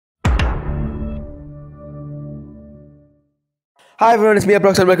Hi everyone, it's me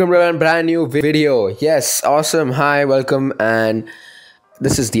Approxs and welcome to a brand new video. Yes, awesome. Hi, welcome, and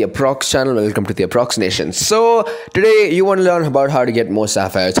this is the Approxs channel. Welcome to the Approxs Nation. So today you want to learn about how to get more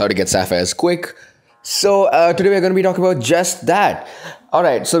sapphires, how to get sapphires quick. So today we're going to be talking about just that.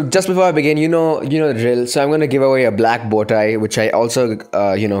 Alright, so just before I begin, you know the drill. So I'm going to give away a black bow tie, which I also,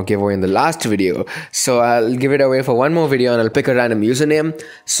 gave away in the last video. So I'll give it away for one more video and I'll pick a random username.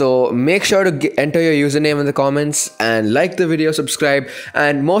 So make sure to enter your username in the comments and like the video, subscribe,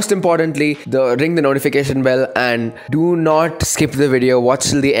 and most importantly, ring the notification bell and do not skip the video. Watch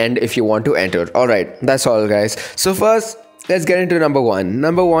till the end if you want to enter. Alright, that's all guys. So first, let's get into number one.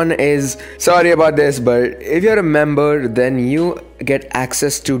 Number one is, sorry about this, but if you're a member, then you get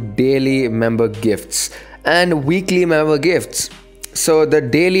access to daily member gifts and weekly member gifts. So the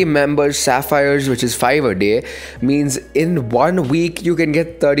daily member sapphires, which is 5 a day, means in 1 week you can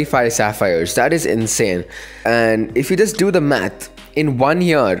get 35 sapphires. That is insane. And if you just do the math, in 1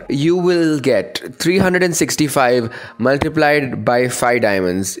 year, you will get 365 multiplied by 5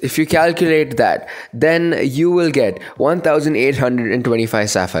 diamonds. If you calculate that, then you will get 1,825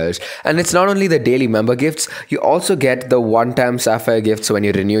 sapphires. And it's not only the daily member gifts, you also get the one-time sapphire gifts when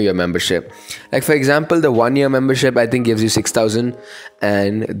you renew your membership. Like for example, the 1 year membership I think gives you 6,000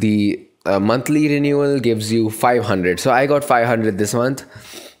 and the monthly renewal gives you 500. So I got 500 this month.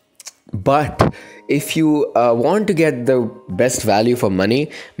 But if you want to get the best value for money,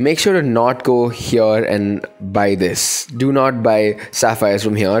 make sure to not go here and buy this. Do not buy sapphires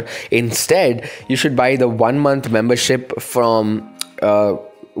from here. Instead, you should buy the 1 month membership from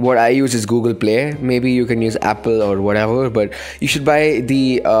what I use is Google Play. Maybe you can use Apple or whatever, but you should buy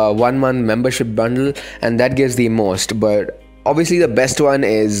the 1 month membership bundle, and that gives the most. But obviously the best one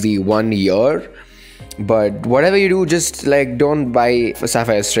is the 1 year. But whatever you do, just like don't buy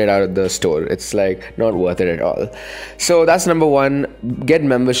sapphires straight out of the store. It's like not worth it at all. So that's number one. Get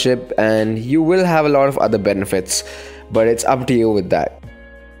membership and you will have a lot of other benefits, but it's up to you with that.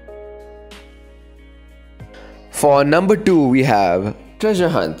 For number two, we have treasure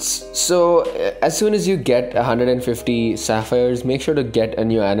hunts. So as soon as you get 150 sapphires, make sure to get a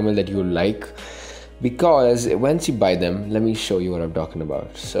new animal that you like, because once you buy them, let me show you what I'm talking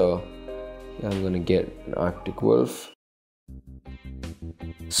about. So I'm gonna get an Arctic wolf.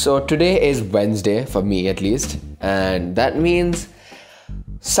 So today is Wednesday, for me at least, and that means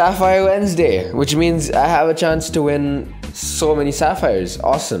Sapphire Wednesday, which means I have a chance to win so many sapphires.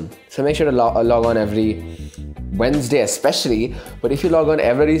 Awesome. So make sure to log on every Wednesday especially, but if you log on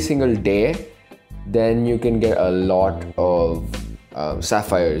every single day, then you can get a lot of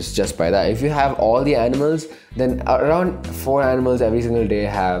sapphires just by that. If you have all the animals, then around 4 animals every single day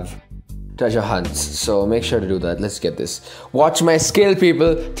have treasure hunts. So make sure to do that. Let's get this. Watch my skill,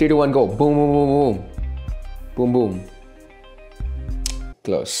 people. 3, 2, 1, go. Boom, boom, boom, boom. Boom, boom.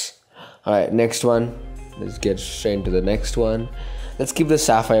 Close. Alright, next one. Let's get straight into the next one. Let's keep the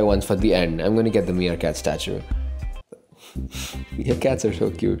sapphire ones for the end. I'm going to get the meerkat statue. Meerkats are so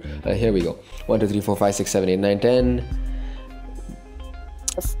cute. Here we go. 1, 2, 3, 4, 5, 6, 7, 8, 9, 10.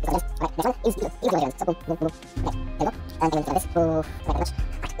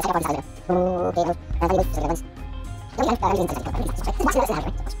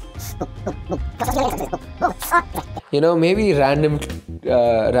 You know, maybe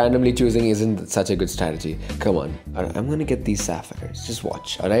randomly choosing isn't such a good strategy. Come on. Alright, I'm gonna get these sapphires. Just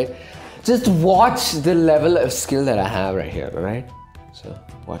watch, alright? Just watch the level of skill that I have right here, alright? So,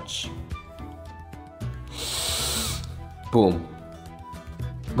 watch. Boom.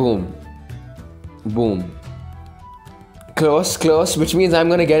 Boom. Boom. Close, close, which means I'm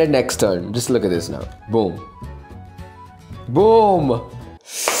gonna get it next turn. Just look at this now. Boom. Boom!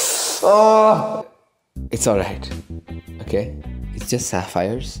 Oh! It's alright. Okay? It's just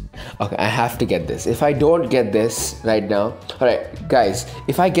sapphires. Okay, I have to get this. If I don't get this right now... Alright, guys.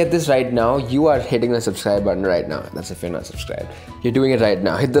 If I get this right now, you are hitting the subscribe button right now. That's if you're not subscribed. You're doing it right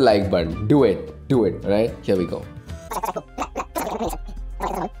now. Hit the like button. Do it. Do it. Alright? Here we go.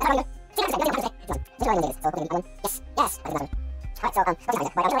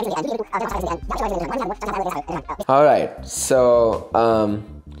 Alright, so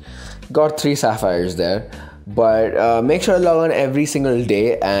got 3 sapphires there, but make sure to log on every single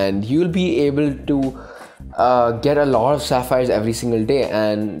day and you'll be able to get a lot of sapphires every single day.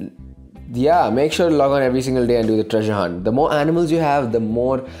 And yeah, make sure to log on every single day and do the treasure hunt. The more animals you have, the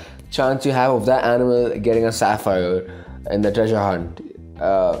more chance you have of that animal getting a sapphire in the treasure hunt.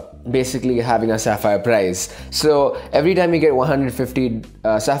 Basically having a sapphire prize. So every time you get 150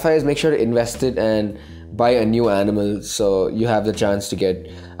 sapphires, make sure to invest it and buy a new animal, so you have the chance to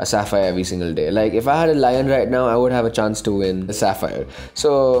get a sapphire every single day. Like if I had a lion right now, I would have a chance to win the sapphire.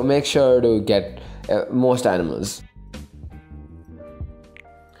 So make sure to get most animals.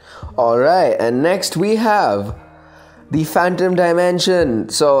 Alright, and next we have the Phantom Dimension.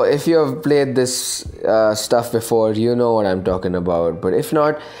 So if you have played this stuff before, you know what I'm talking about. But if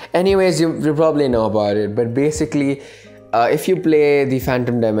not, anyways, you probably know about it. But basically, if you play the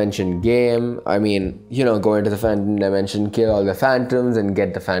Phantom Dimension game, I mean, you know, go into the Phantom Dimension, kill all the phantoms and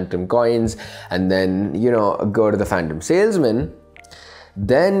get the phantom coins, and then, you know, go to the Phantom Salesman,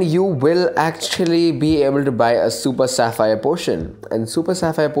 then you will actually be able to buy a Super Sapphire potion. And Super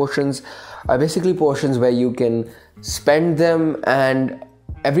Sapphire potions are basically potions where you can spend them, and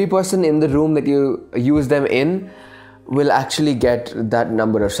every person in the room that you use them in will actually get that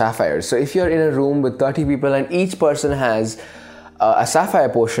number of sapphires. So if you're in a room with 30 people and each person has a sapphire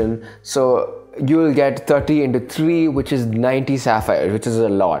potion, so you will get 30 into 3, which is 90 sapphires, which is a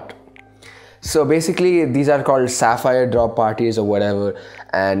lot. So basically these are called sapphire drop parties or whatever,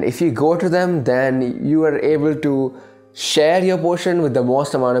 and if you go to them, then you are able to share your potion with the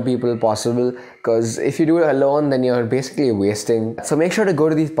most amount of people possible, because if you do it alone, then you're basically wasting. So make sure to go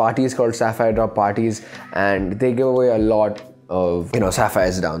to these parties called sapphire drop parties, and they give away a lot of, you know,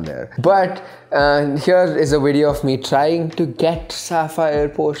 sapphires down there. But here is a video of me trying to get sapphire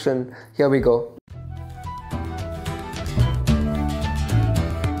potion. Here we go.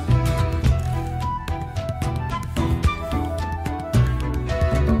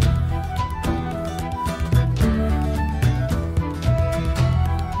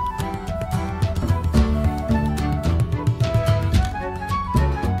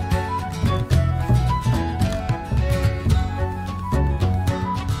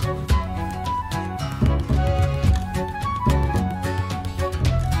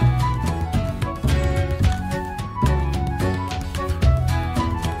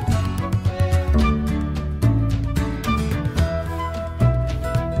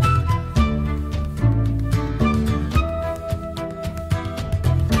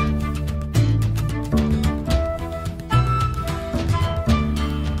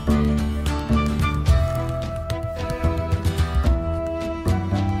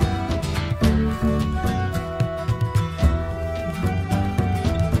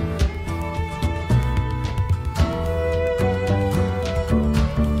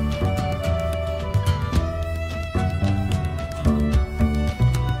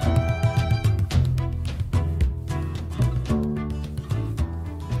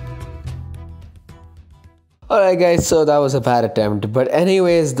 Alright guys, so that was a bad attempt, but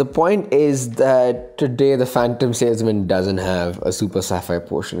anyways, the point is that today the Phantom Salesman doesn't have a Super Sapphire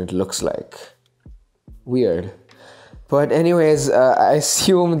potion, it looks like. Weird. But anyways, I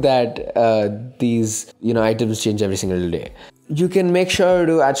assume that these, you know, items change every single day. You can make sure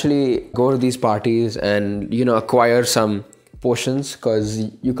to actually go to these parties and, you know, acquire some potions, because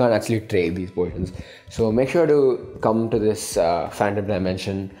you can't actually trade these potions. So make sure to come to this Phantom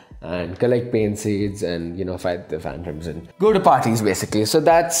Dimension and collect pain seeds and, you know, fight the phantoms and go to parties basically. So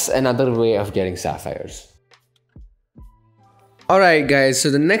that's another way of getting sapphires. Alright guys,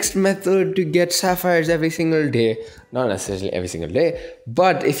 so the next method to get sapphires every single day, not necessarily every single day,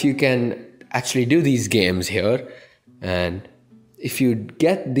 but if you can actually do these games here, and if you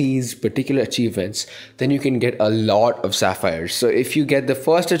get these particular achievements, then you can get a lot of sapphires. So if you get the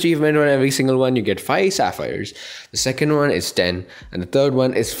first achievement on every single one, you get 5 sapphires. The second one is 10, and the third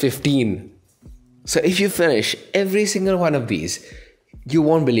one is 15. So if you finish every single one of these, you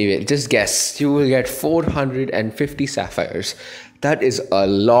won't believe it. Just guess. You will get 450 sapphires. That is a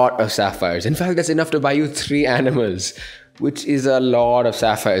lot of sapphires. In fact, that's enough to buy you 3 animals, which is a lot of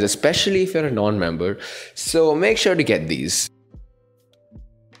sapphires, especially if you're a non-member. So make sure to get these.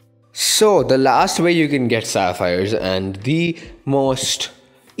 So the last way you can get sapphires, and the most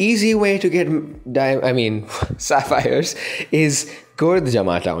easy way to get sapphires, is go to the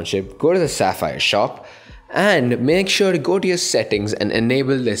Jama Township, go to the Sapphire shop, and make sure to go to your settings and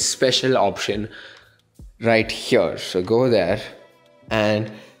enable this special option right here. So go there, and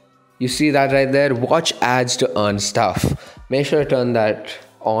you see that right there, watch ads to earn stuff. Make sure to turn that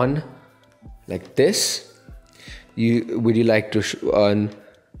on like this. Would you like to earn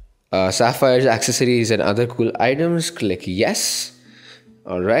sapphires, accessories, and other cool items? Click yes.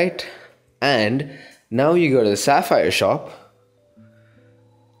 Alright, and now you go to the Sapphire shop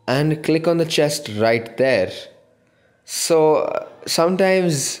and click on the chest right there. So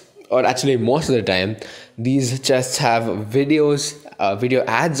sometimes, or actually most of the time, these chests have video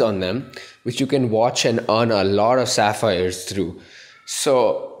ads on them, which you can watch and earn a lot of sapphires through.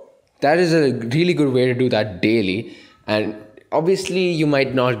 So that is a really good way to do that daily. And obviously you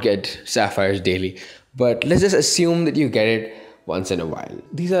might not get sapphires daily, but let's just assume that you get it once in a while.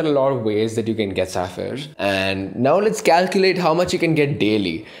 These are a lot of ways that you can get sapphires. And now let's calculate how much you can get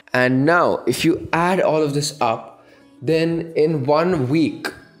daily. And now if you add all of this up, then in 1 week,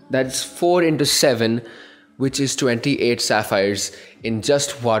 that's 4 into 7, which is 28 sapphires in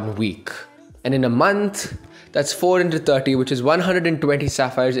just 1 week. And in a month, that's 4 into 30, which is 120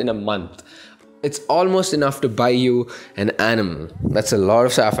 sapphires in a month. It's almost enough to buy you an animal. That's a lot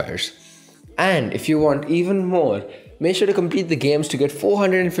of sapphires. And if you want even more, make sure to complete the games to get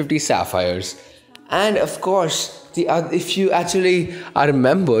 450 sapphires. And of course, if you actually are a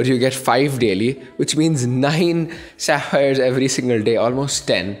member, you get 5 daily, which means 9 sapphires every single day, almost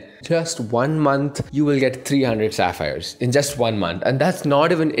 10. Just 1 month, you will get 300 sapphires in just 1 month. And that's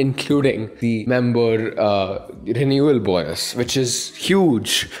not even including the member renewal bonus, which is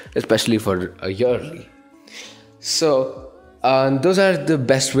huge, especially for a yearly. So those are the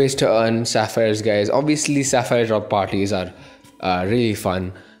best ways to earn sapphires, guys. Obviously, sapphire drop parties are really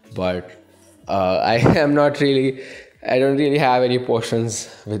fun, but I don't really have any potions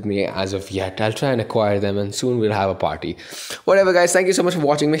with me as of yet. I'll try and acquire them, and soon we'll have a party. Whatever, guys, thank you so much for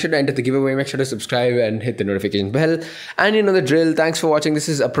watching. Make sure to enter the giveaway, make sure to subscribe and hit the notification bell. And you know the drill. Thanks for watching. This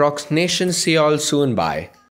is Approxs Nation. See y'all soon. Bye.